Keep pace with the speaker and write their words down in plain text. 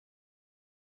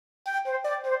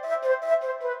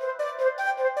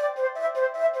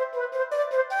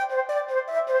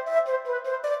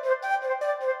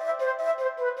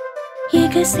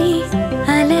ఎగసే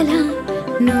అలలా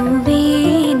నువ్వే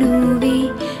నువ్వే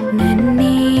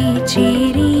నన్నే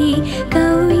చేరి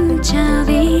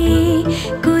కవ్వించావే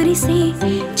కురిసే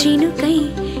చినుకై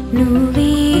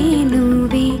నువ్వే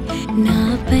నువ్వే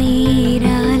నాపై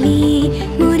రాలి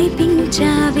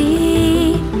మురిపించావే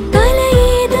కల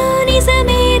ఏదో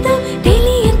నిజమేదో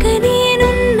తెలియక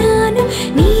నేనున్నాను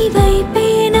నీ వైపే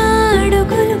నా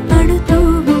అడుగులు పడుతూ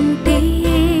ఉంటే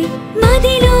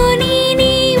మదిలోని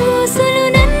నీ ఊసులు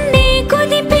నన్నే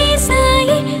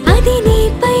కుదిపేశాయి అది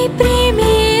నీపై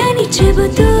ప్రేమే అని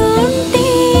చెబుతూ ఉంటే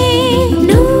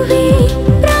నువ్వే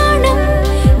ప్రాణం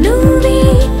నువ్వే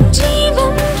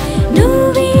జీవం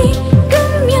నువ్వే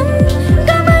గమ్యం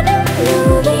గమనం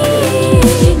నువ్వే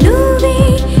నువ్వే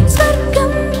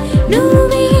స్వర్గం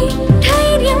నువ్వే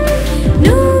ధైర్యం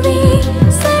నువ్వే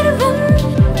సర్వం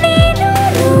నేను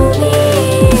నువ్వే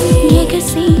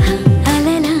ఎగసి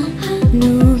అలలా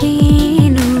నువ్వే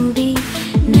నువ్వే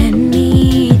నన్నే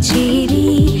చేరి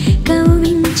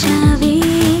కవ్వించావే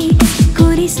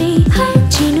కురిసే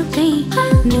చినుకై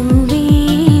నువ్వే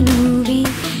నువ్వే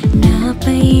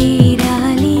నాపై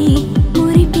రాలి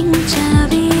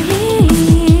మురిపించావే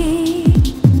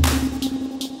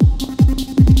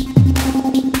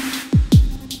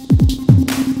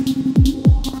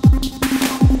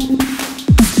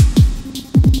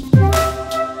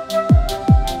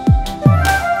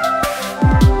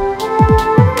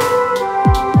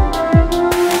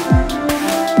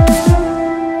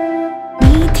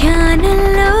నీ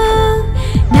ధ్యానంలో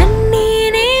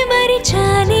నన్నేనే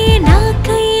మరిచానే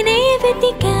నాకైనే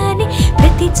వెతికానే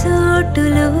ప్రతి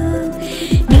చోటులో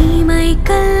నీ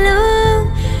మైకల్లో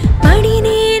పడి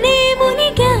నేనే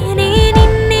మునిగానే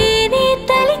నిన్నేనే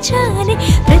తలిచానే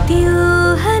ప్రతి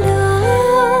ఊహలో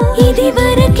ఇది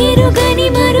వరకెరుగని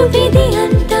మరువిది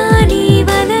అంతా నీ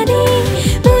వలనే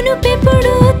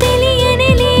మునుపెప్పుడు తెలియని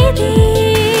లేదే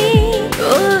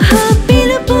ఓహో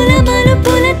పిలుపుల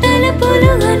మలుపుల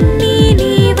తలపులు అన్నీ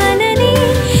నీ వలనే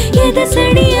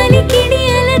ఎదసడి అలికిడి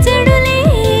అలజడులే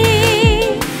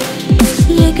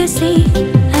ఎగసే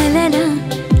అలలా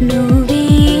నువ్వే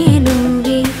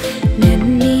నువ్వే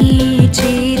నన్నే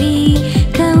చేరి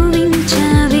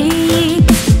కవ్వించావే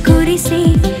కురిసే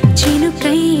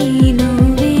చినుకై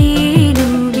నువ్వే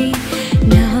నువ్వే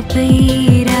నాపై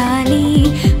రాలి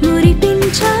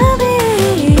మురిపించావే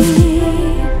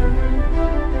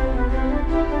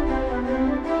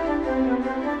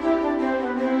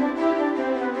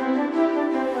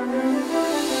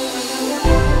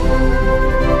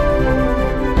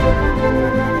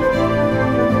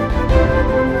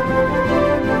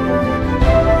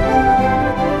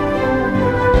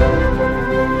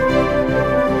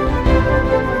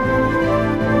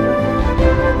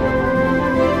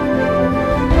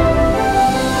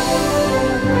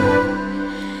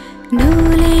నువ్వు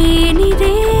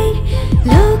లేనిదే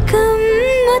లోకం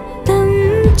మొత్తం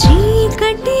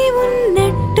చీకటి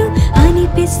ఉన్నట్టు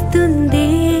అనిపిస్తుంది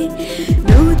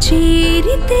నువ్వు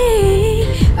చేరితే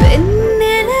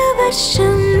వెన్నెల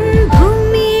వర్షం భూమి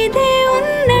మీదే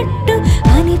ఉన్నట్టు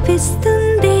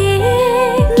అనిపిస్తుంది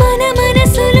మన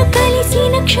మనసులు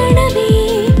కలిసిన క్షణమే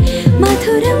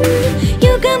మధురం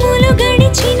యుగములు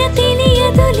గడిచిన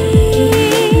తెలియదులే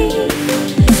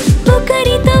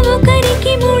ఒకరితో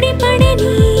ఒకరికి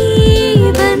ముడిపడని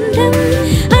బంధం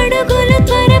అడుగులు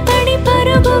త్వరపడి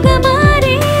పరుగుగా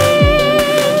మారే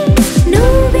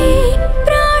నువ్వే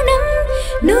ప్రాణం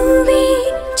నువ్వే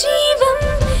జీవం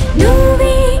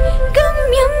నువ్వే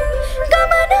గమ్యం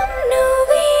గమనం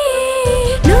నువ్వే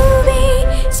నువ్వే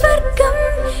స్వర్గం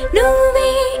నువ్వే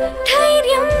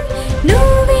ధైర్యం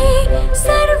నువ్వే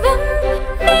సర్వం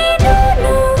నేను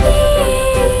నువ్వే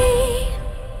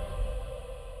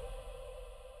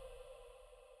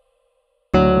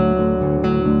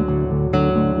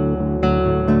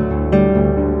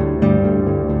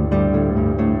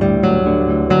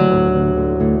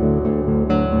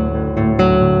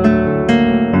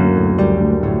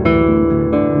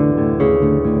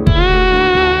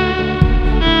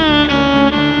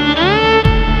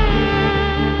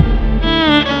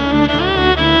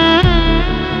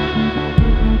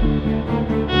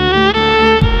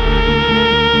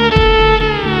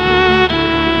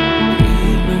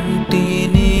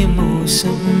ప్రేమంటేనే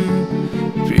మోసం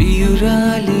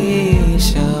ప్రియురాలే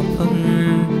శాపం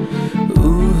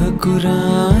ఊహకు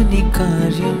రాని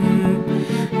కార్యం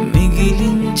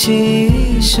మిగిలించే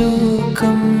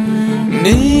శోకం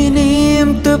నేనేం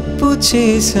తప్పు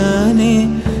చేశానే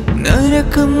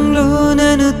నరకంలో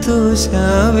నన్ను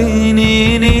తోసావే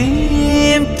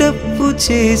నేనేం తప్పు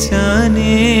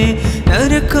చేశానే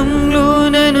నరకంలో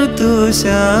నన్ను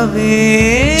తోసావే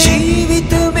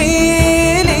జీవితమే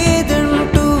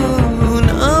లేదంటూ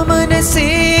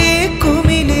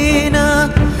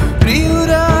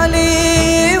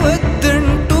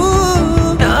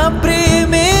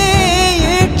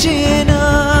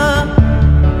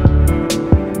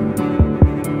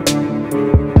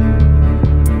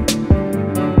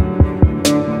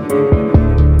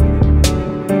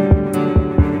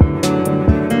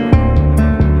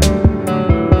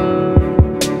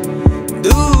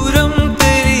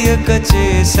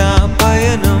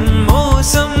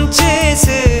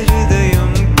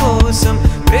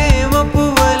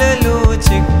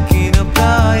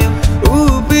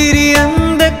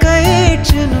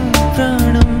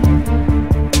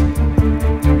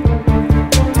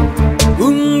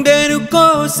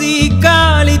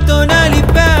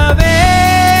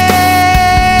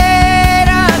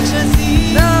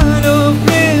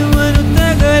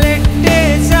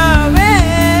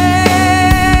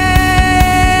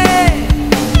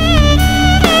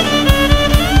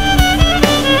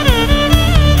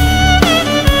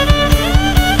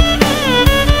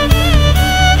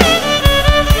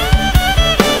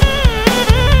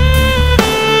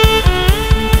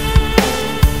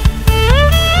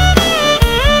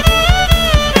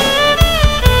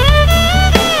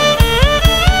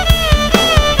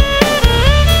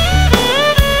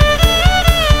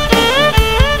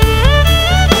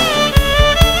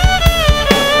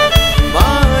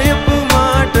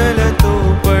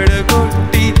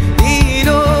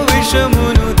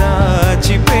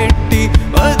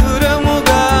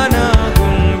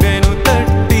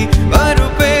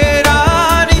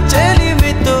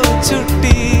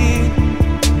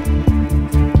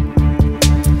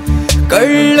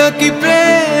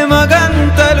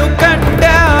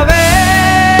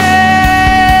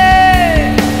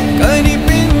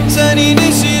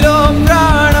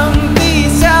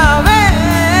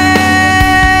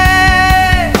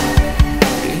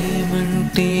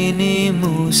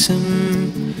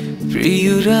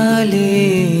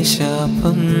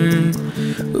శాపం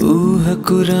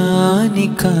ఊహకురాని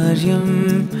కార్యం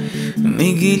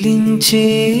మిగిలించే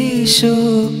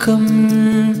శోకం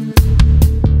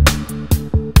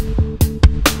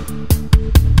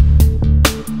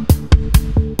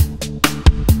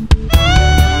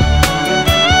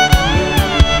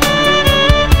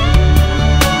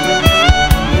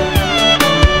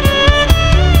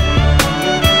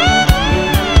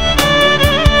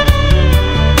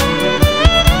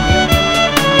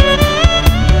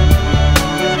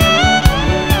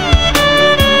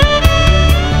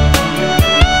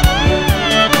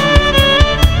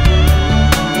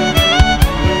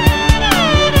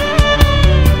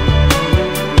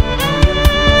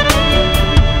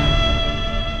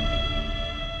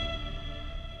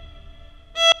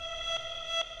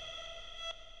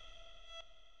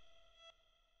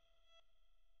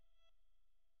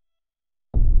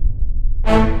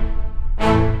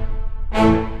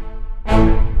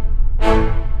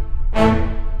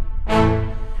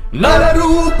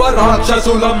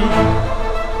రాక్షసులం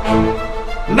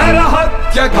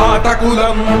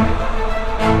నరహత్యఘాతకులం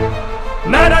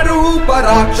నరరూప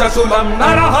రాక్షసులం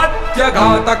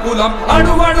నరహత్యఘాతకులం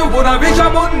అణువణువున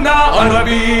విషమున్న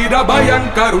అరవీర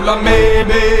భయంకరులం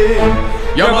మేమే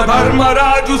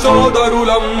యమధర్మరాజు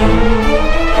సోదరులం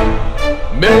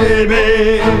మేమే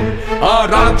ఆ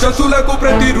రాక్షసులకు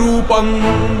ప్రతిరూపం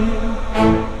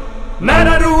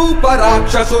నరరూప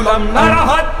రాక్షసులం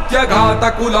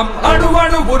నరహత్యఘాతకులం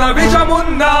అణువణువున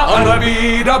విషమున్న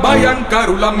అరవీర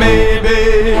భయంకరులం మేమే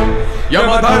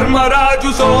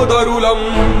యమధర్మరాజు సోదరులం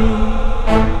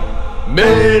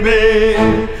మేమే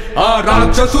ఆ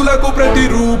రాక్షసులకు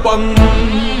ప్రతిరూపం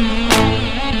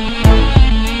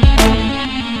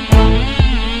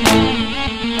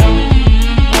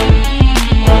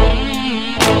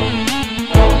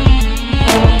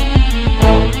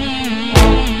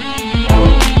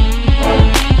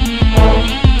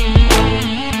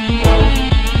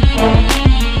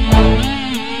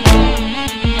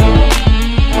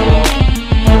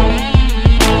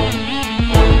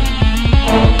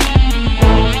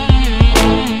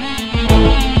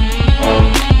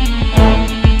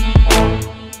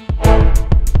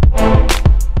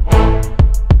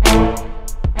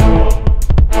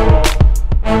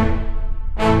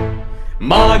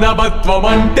మానవత్వం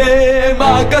అంటే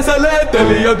మాకసలే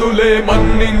తెలియదులే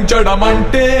మన్నించడం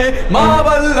అంటే మా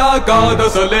వల్ల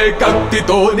కాదసలే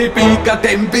కత్తితోని పీక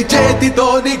తెంపి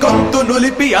చేతితోని గొంతు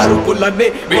నులిపి అరుపులన్నీ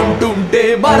వింటుంటే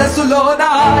మనసులో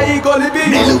నాయి కొలిపి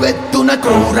నిలువెత్తున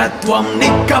క్రూరత్వం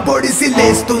నిక్కబొడిసి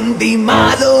లేస్తుంది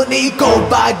మాలోని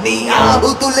కోపాగ్ని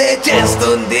ఆహుతులే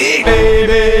చేస్తుంది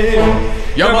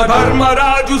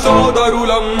యమధర్మరాజు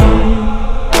సోదరులం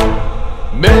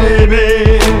మేమే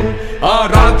ఆ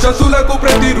రాక్షసులకు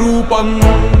ప్రతిరూపం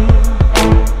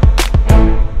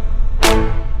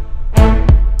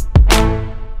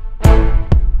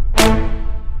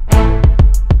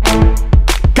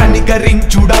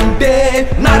కనికరించుడంటే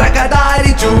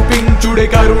నరకదారి చూపించుడే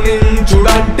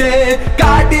కరుణించుడంటే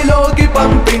కాటిలోకి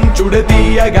పంపించుడే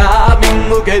తీయగా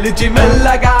మిమ్ము గెలిచి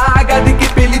మెల్లగా గదికి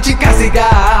పిలిచి కసిగా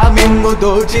మిమ్ము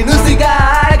దోచి నుసిగా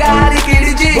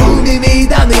గాలికిడిచి భూమి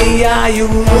మీద మీ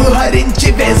ఆయువు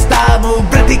హరించి వేస్తాము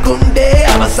బ్రతికుండే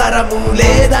అవసరము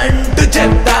లేదంటూ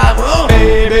చెప్తాము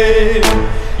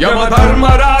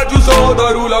యమధర్మరాజు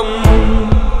సోదరులం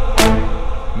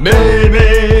మేమే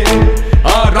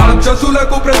ఆ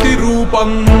రాక్షసులకు ప్రతిరూపం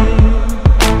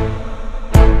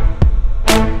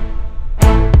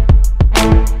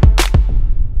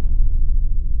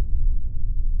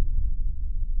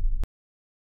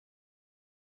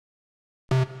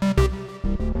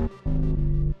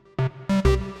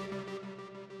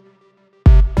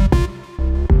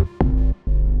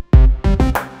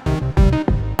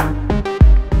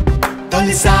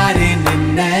తొలిసారి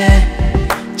నిన్నే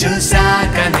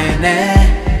చూసాక నేనే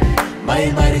మై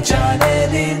మరిచానే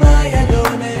నీ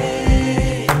మాయలోనే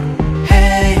హే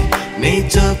నీ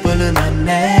చూపులు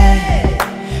నన్నే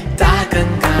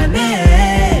తాకంగానే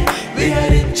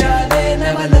విహరించాలే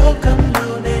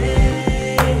నవలోకంలోనే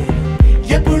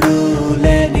ఎప్పుడూ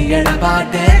లేని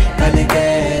ఎడబాటే కలిగే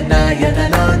నా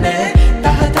ఎదలోనే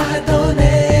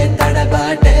తహతహతోనే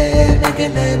తడబాటే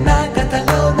మిగిలే నా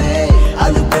కథలోనే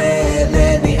అలుపే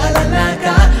లేని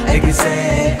అలలాగా ఎగిసే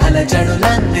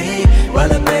అలజడులన్నీ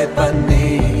వలపే పన్ని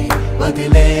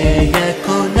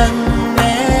వదిలేయకు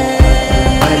నన్నే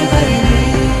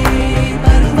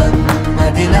పరువం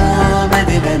మదిలో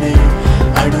మెదిలనే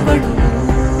అడువడు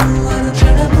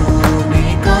అనుక్షణము నీ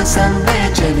కోసం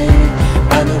వేచనే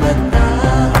అనువంతా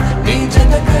నీ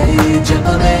జతకై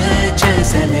జపమే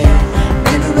చేసనే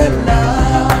నిలువెల్లా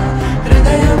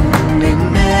హృదయం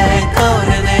నిన్నే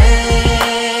కోరనే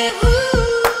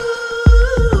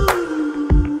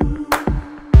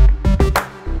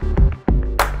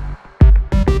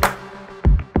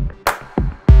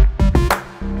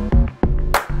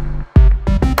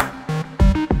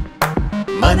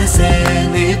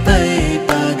నీపై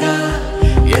పగా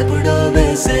ఎప్పుడో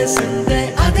వేసేసిందే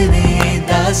అది నీ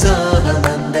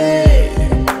దాసోహమందే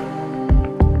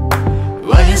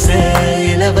వయసే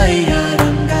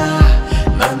ఇలవయ్యారంగా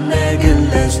నన్నే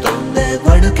గిల్లేస్తోందే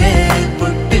వడుకే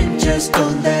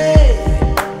పుట్టించేస్తోందే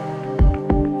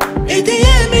ఇది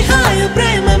ఏమి హాయ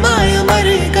ప్రేమ మాయ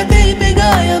మరి కతీపి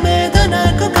గాయమేదో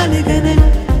నాకు కలిగనే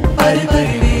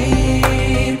పరిపరిని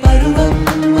పరువం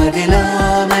మదిలా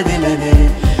మెదిలనే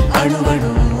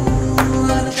అడువడు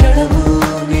అనుక్షణము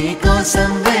నీ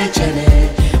కోసం వేచనే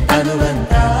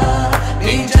తనువంతా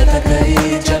నీ జతకై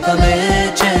జపమే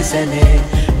చేసనే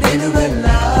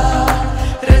నిలువెల్లా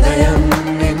హృదయం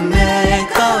నిన్నే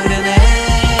కోరనే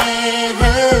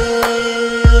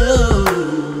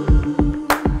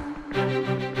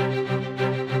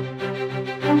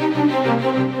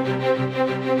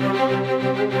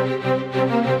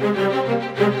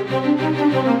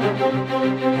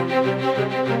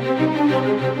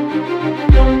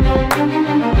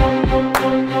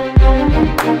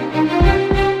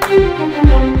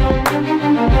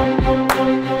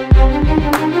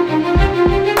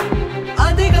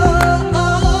అదిగో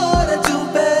ఆర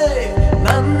చూపే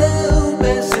నన్ను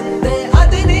ఊపేసిందే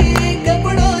అది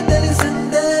నీకెప్పుడో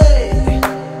తెలిసిందే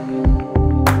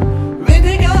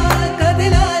విధిగా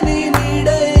కదిలా నీ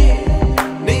నీడై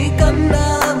నీ కన్నా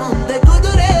ముందే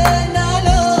కుదురే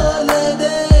నాలో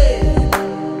లేదే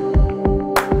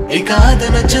ఇక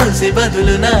అదను చూసి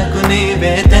బదులు నాకు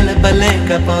నీవే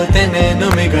తెలపలేకపోతే నేను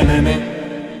మిగలనే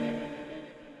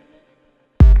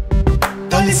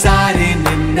తొలిసారి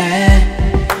నిన్నే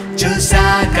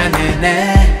చూసాక నేనే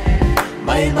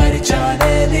మై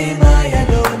మరిచానే నీ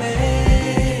మాయలోనే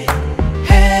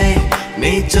హే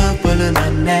నీ చూపులు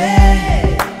నన్నే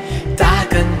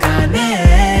తాకంగానే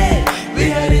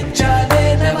విహరించాలే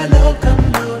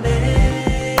నవలోకంలోనే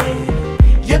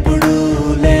ఎప్పుడూ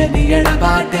లేని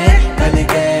ఎడబాటే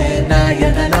కలిగే నా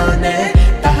ఎదలోనే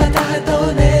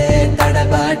తహతహతోనే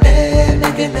తడబాటే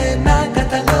మిగిలే నా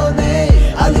కథలోనే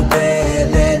అలుపే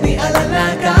లేని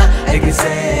అలలాగా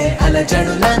ఎగిసే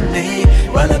అలజడులన్నీ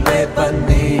వలపే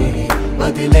పన్ని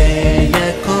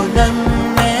వదిలేయకు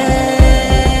నన్నే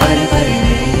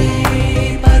పరిపరిని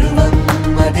పరువం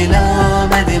మదిలా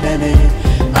మెదిలనే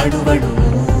అడువడు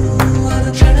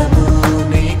అనుక్షణము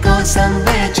నీ కోసం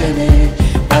వేచనే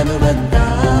తనువంతా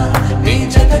నీ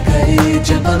జతకై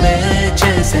జపమే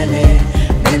చేసనే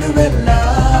నిలువెల్లా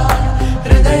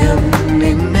హృదయం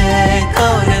నిన్నే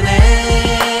కోరనే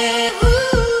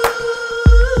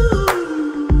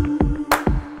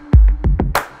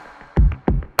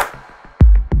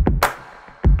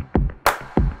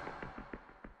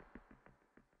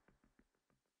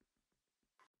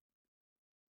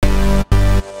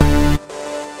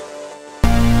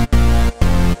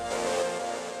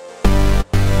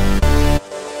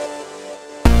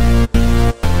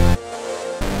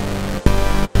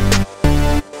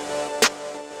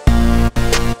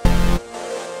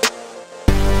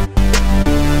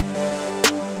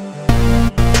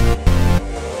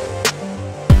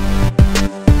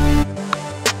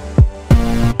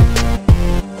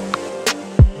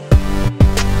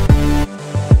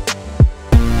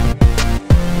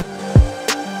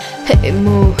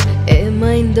ఏమో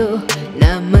ఏమైందో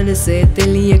నా మనసే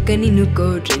తెలియక నిన్ను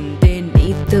కోరిందే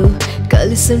నీతో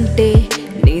కలిసుంటే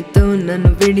నీతో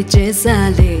నన్ను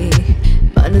విడిచేసాలే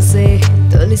మనసే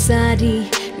తొలిసారి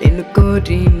నిన్ను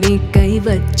కోరి నీకై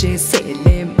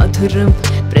వచ్చేసేలే మధురం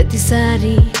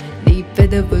ప్రతిసారి నీ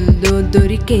పెదవుల్లో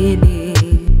దొరికేనే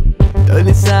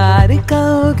తొలిసారి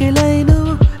కౌగిలైను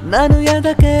నన్ను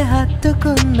ఎదకే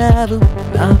హత్తుకున్నావు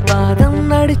నా పాదం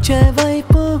నడిచే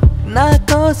వైపు నా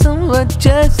కోసం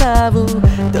వచ్చేసావు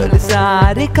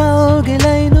తొలిసారి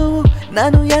కౌగిలైను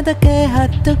నన్ను ఎదకే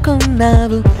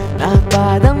హత్తుకున్నావు నా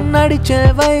పాదం నడిచే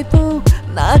వైపు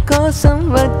నా కోసం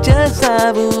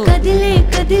వచ్చేసావు కదిలే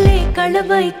కదిలే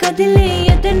కళవై కదిలే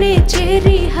ఎదనే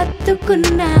చేరి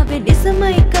హత్తుకున్నావే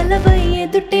నిజమై కలవై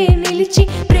ఎదుటే నిలిచి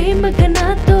ప్రేమగా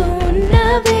నాతో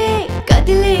ఉన్నావే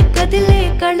కదిలే కదిలే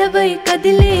కళవై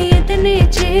కదిలే ఎదనే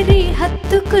చేరి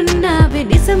హత్తుకున్నావే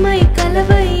నిజమై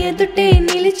కలవై ఎదుటే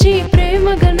నిలిచి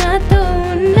ప్రేమగా నాతో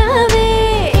ఉన్నావే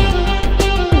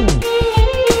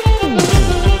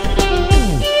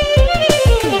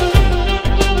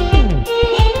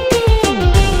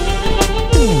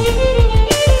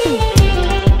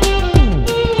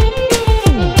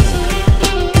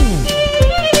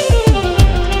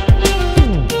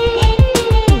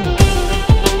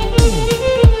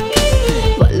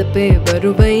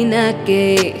బరువైనాకే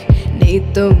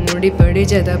నీతో ముడిపడి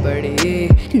జతపడి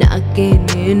నాకే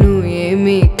నేను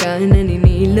ఏమీ కానని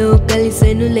నీలో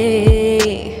కలిసెనులే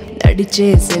నడిచే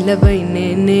సెలవై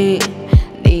నేనే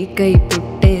నీకై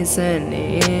పుట్టేసనే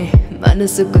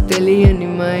మనసుకు తెలియని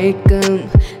మైకం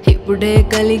ఇప్పుడే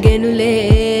కలిగెనులే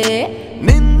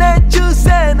నిన్నే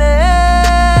చూసేనే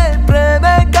ప్రేమ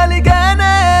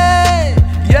కలిగానే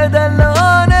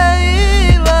ఎదలోనే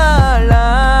ఇవాళ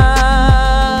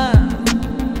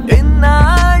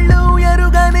ఇన్నాళ్ళు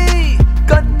ఎరుగని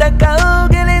కొత్త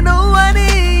కౌగిలి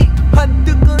నువ్వని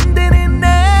హత్తుకుంది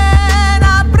నిన్నే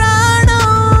నా ప్రాణం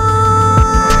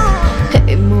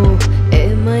ఏమో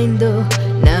ఏమైందో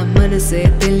నా మనసే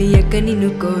తెలియక నిన్ను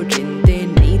కోరిందే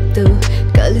నీతో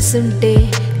కలిసుంటే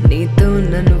నీతో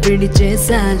నన్ను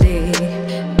విడిచేసాలే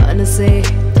మనసే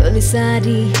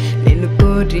తొలిసారి నిన్ను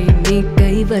కోరి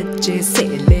నీకై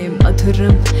వచ్చేసేలే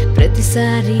మధురం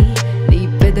ప్రతిసారి నీ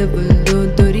పెదవుల్లో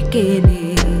దొరికేనే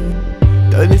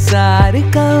తొలిసారి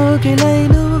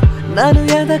కౌగిలైను నన్ను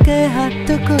ఎదకే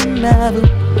హత్తుకున్నావు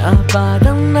నా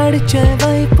పాదం నడిచే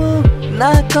వైపు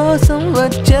నా కోసం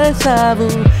వచ్చేసావు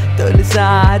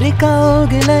తొలిసారి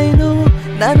కౌగిలైను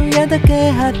నన్ను ఎదకే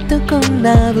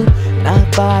హత్తుకున్నావు నా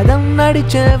పాదం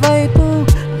నడిచే వైపు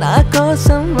నా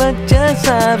కోసం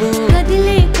వచ్చేసావు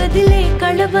కదిలే కదిలే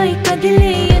కళవై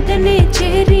కదిలే ఎదనే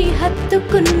చేరి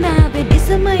హత్తుకున్నావే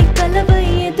నిజమై కలవై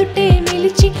ఎదుటే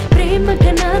నిలిచి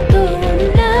ప్రేమగా నాతో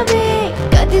ఉన్నావే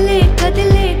కదిలే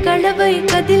కదిలే కళవై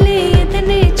కదిలే